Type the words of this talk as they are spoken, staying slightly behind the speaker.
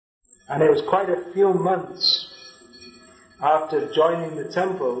And it was quite a few months after joining the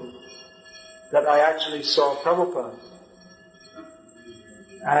temple that I actually saw Prabhupada.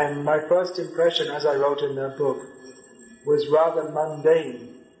 And my first impression, as I wrote in that book, was rather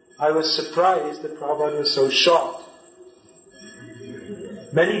mundane. I was surprised that Prabhupada was so short.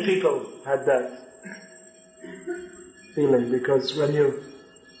 Many people had that feeling, because when you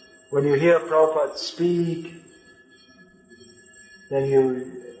hear Prabhupada speak, then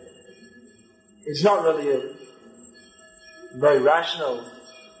it's not really a very rational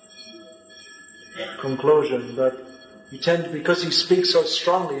conclusion, but you tend to, because he speaks so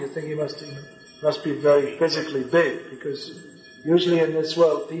strongly, you think he must be very physically big, because usually in this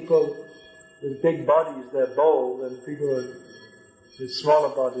world, people with big bodies, they're bold, and people with smaller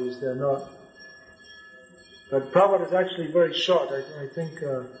bodies, they're not. But Prabhupada is actually very short. I think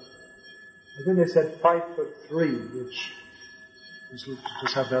they said 5'3", which just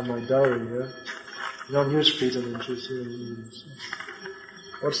have to have my diary here. You don't use feet and inches here.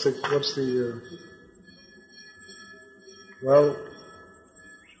 What's the well,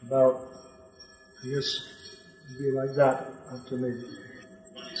 about, I guess, it'd be like that after me.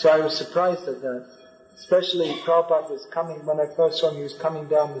 So I was surprised at that. Especially Prabhupada was coming, when I first saw him, he was coming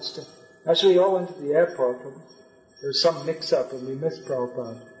down the stairs. Actually, we all went to the airport, but there was some mix-up and we missed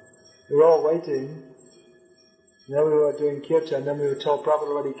Prabhupada. We were all waiting, and then we were doing kirtan, and then we were told Prabhupada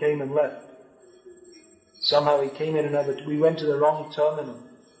already came and left. Somehow he came in we went to the wrong terminal.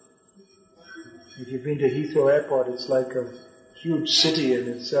 If you've been to Heathrow Airport, it's like a huge city in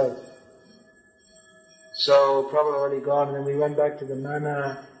itself. So Prabhupada already gone, and then we went back to the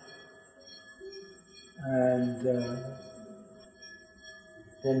Nana, and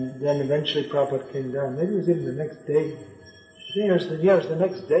then eventually Prabhupada came down. Maybe it was even the next day. I think it was the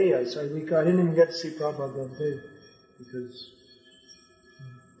next day. I didn't even get to see Prabhupada that day,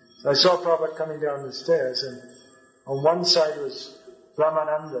 so I saw Prabhupada coming down the stairs, and on one side was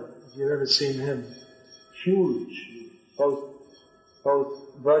Brahmananda, if you've ever seen him. Huge, both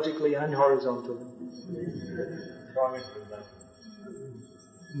vertically and horizontally.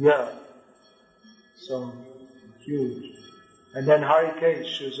 Yeah. So, huge. And then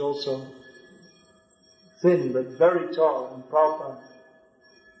Harikesh was also thin, but very tall, and Prabhupada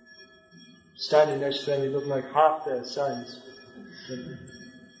standing next to them, he looked like half their size.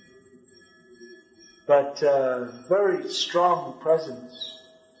 But very strong presence.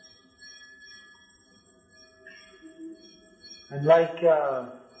 And like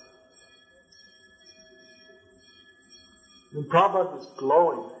when Prabhupada was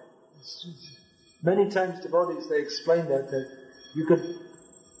glowing, many times devotees, they explain that you could,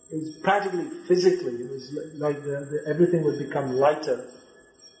 it was practically physically, it was like everything would become lighter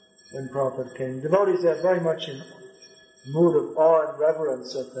when Prabhupada came. Devotees, they're very much in a mood of awe and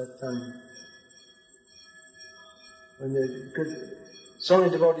reverence at that time. So many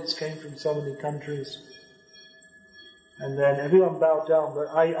devotees came from so many countries, and then everyone bowed down, but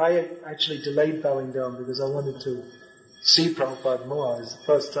I actually delayed bowing down because I wanted to see Prabhupada more. It was the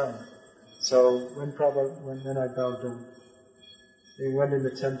first time. So when I bowed down, they went in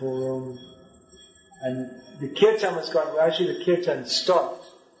the temple room, and the kirtan was going. Well, actually, the kirtan stopped.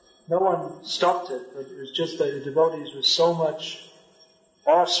 No one stopped it, but it was just that the devotees were so much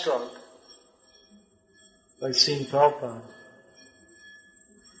awestruck by seeing Prabhupada.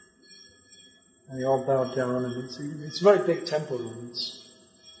 And they all bowed down, and it's a very big temple room. It's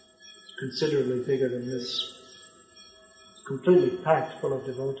considerably bigger than this. It's completely packed full of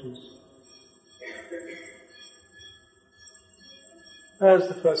devotees. That was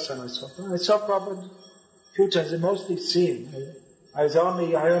the first time I saw Prabhupada. I saw Prabhupada a few times, and mostly seen. I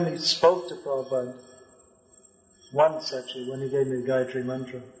only spoke to Prabhupada once, actually, when he gave me the Gayatri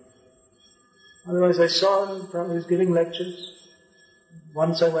Mantra. Otherwise, I saw him. He was giving lectures.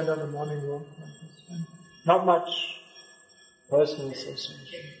 Once I went on a morning walk. Not much personal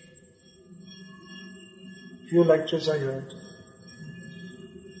association. A few lectures I heard.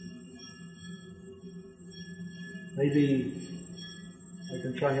 Maybe I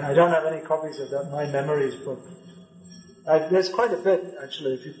can try. I don't have any copies of that, my Memories book. There's quite a bit,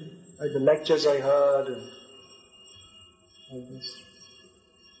 actually. Like the lectures I heard and all this.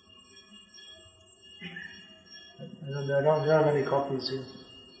 I don't have any copies here.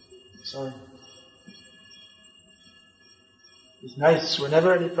 Sorry. It's nice.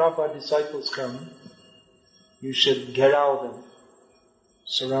 Whenever any Prabhupada disciples come, you should gherav them,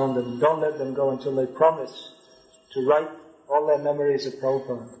 surround them. Don't let them go until they promise to write all their memories of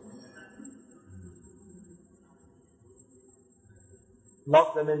Prabhupada.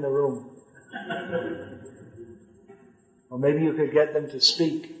 Lock them in the room. Or maybe you could get them to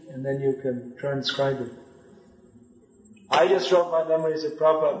speak and then you can transcribe it. I just wrote my Memories of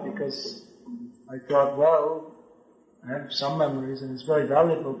Prabhupada because I thought, well, I have some memories and it's very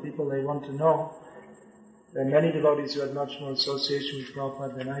valuable. People, they want to know. There are many devotees who had much more association with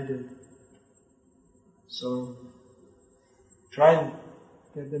Prabhupada than I did. So, try and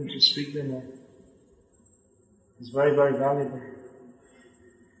get them to speak them more. It's very, very valuable.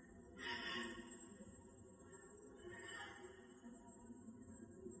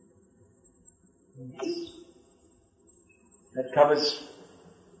 That covers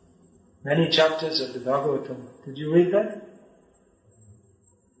many chapters of the Bhagavatam. Did you read that?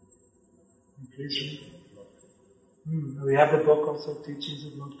 Please read. We have the book also, Teachings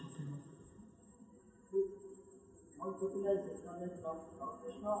of Lord Kapila. Lord Kapila is the incarnation of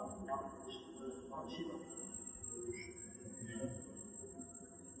Krishna or not Shiva?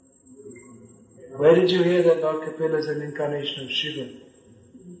 Where did you hear that Lord Kapila is an incarnation of Shiva?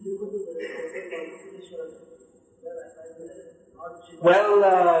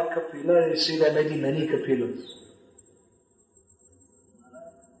 Well, Kapila, you see, there may be many Kapilas.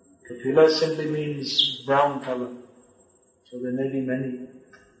 Kapila simply means brown color. So there may be many.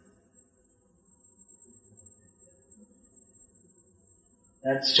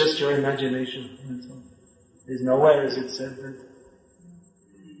 That's just your imagination. That's all. There's nowhere is it said that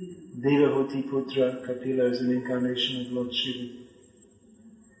Devahuti Putra Kapila is an incarnation of Lord Shiva.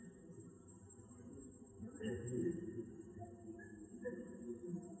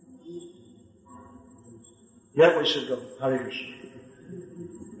 Yeah, we should go. Hare Krishna.